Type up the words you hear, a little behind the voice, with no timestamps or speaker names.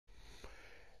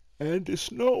And it's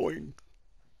snowing.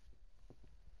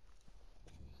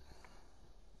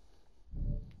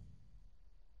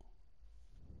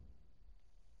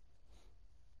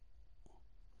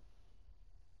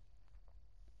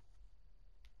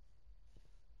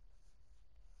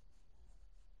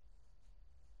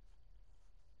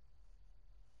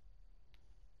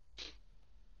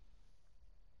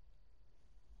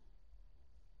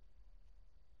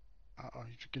 Uh-oh,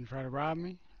 you can try to rob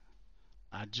me?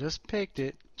 I just picked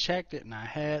it, checked it, and I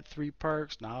had 3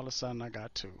 perks. Now all of a sudden I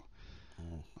got 2.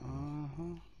 Uh-huh.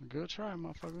 Good try,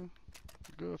 motherfucker.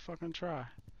 Good fucking try.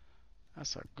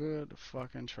 That's a good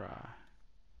fucking try.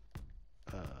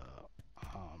 Yeah,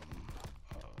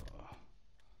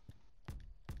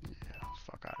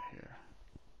 fuck out of here.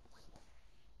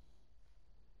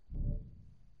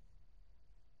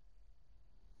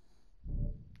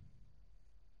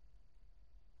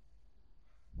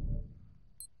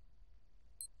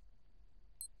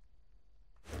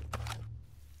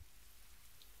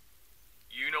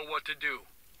 You know what to do.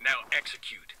 Now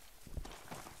execute.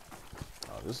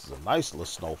 Oh, this is a nice little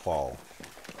snowfall.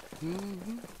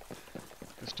 Mm-hmm.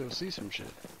 Can still see some shit.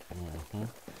 Mm-hmm.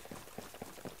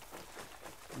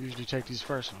 Usually take these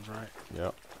first ones, right?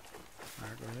 Yep.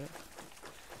 Alright, go ahead.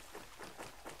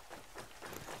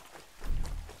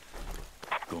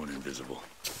 Going invisible.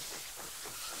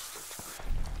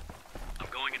 I'm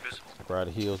going invisible. Grab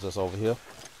the heels that's over here.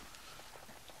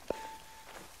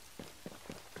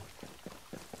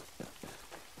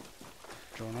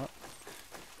 Drone up.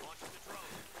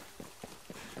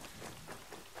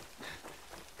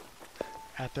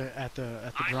 At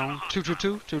the drone.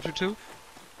 222. They're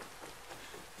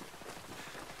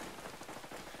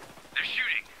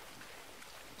shooting.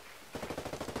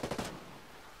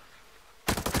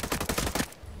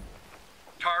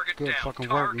 Target Good down. fucking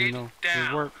work, Target Nino. down.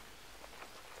 Good work.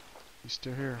 He's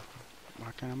still here.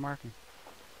 Why can't I mark him?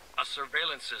 A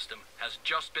surveillance system has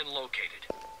just been located.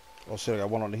 Oh shit, I got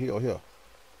one on the hill here.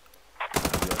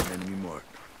 Got an enemy mark.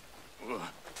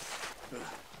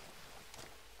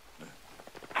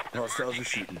 Hostiles are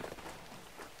shooting.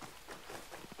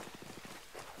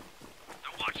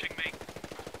 They're watching me.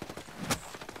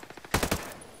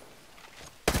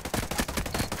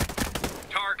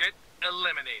 Target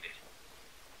eliminated.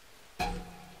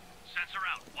 Sensor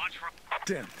out. Watch for...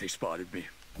 Damn, they spotted me.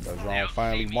 That They drone don't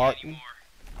finally see me marked me.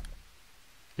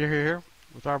 anymore. Here.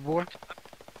 With our boy. A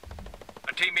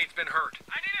teammate's been hurt.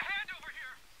 I need a hand over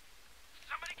here.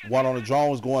 Somebody get One on the drone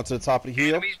was going to the top of the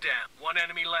hill. Enemies down. One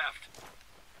enemy left.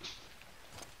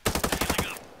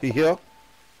 Healing up. He here.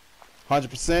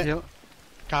 100%. Yep.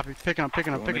 Copy. Picking up. Going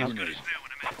Good grenade. as new in a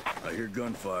minute. I hear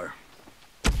gunfire.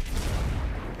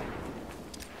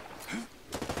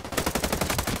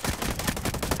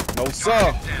 No sir.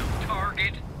 Target down.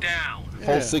 Target down.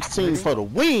 416 for the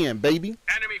win, baby.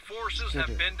 Enemy forces have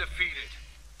been defeated.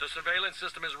 The surveillance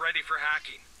system is ready for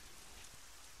hacking.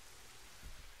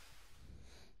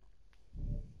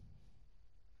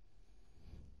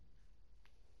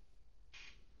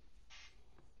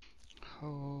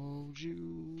 Hold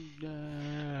you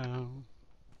down.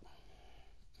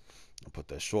 I put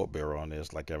that short barrel on there.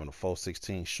 It's like having a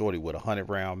 416 shorty with a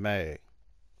 100-round mag.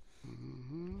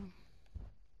 Mm-hmm.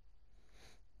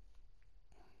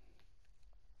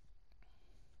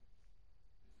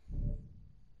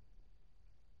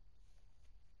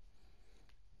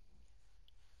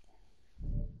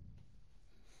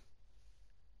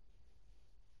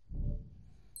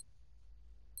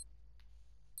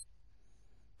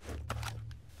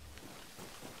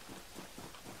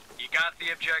 You got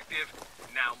the objective.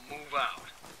 Now move out.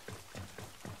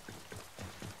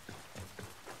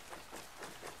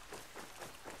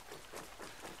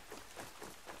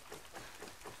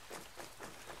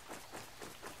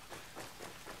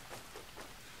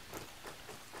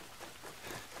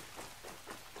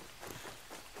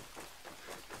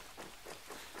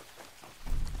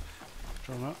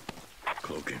 Drone up.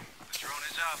 Cloaking. The drone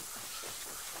is up.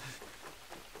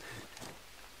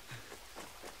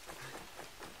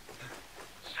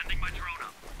 Sending my drone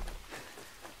up.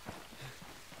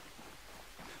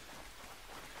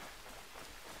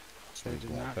 They did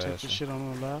Going not take faster. the shit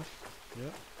on the left.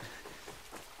 Yep.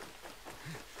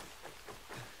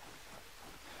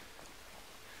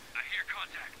 I hear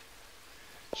contact.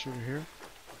 Shooter here.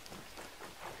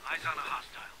 Eyes on a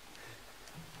hostile.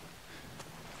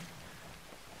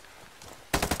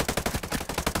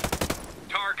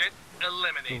 Target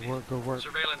eliminated. Good work.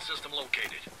 Surveillance system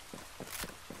located.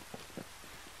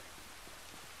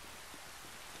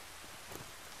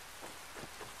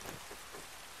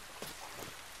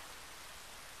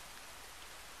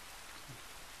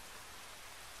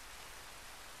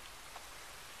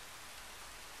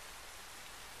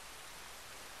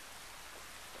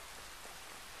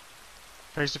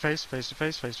 Face to face, face to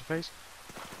face, face to face.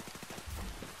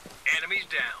 Enemies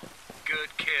down.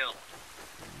 Good kill.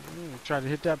 Try to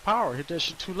hit that power. Hit that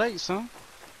shit too late, son.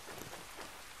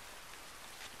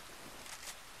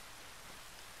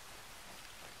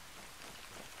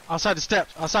 Outside the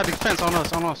steps, outside the fence, on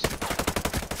us, on us.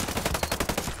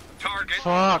 Target.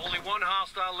 Fuck. Only one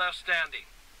hostile left standing.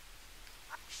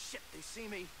 Shit, they see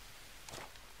me.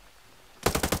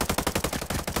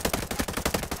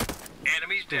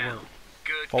 Enemies down.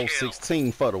 Good kill.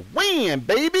 416 for the win,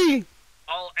 baby.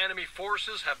 All enemy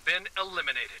forces have been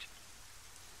eliminated.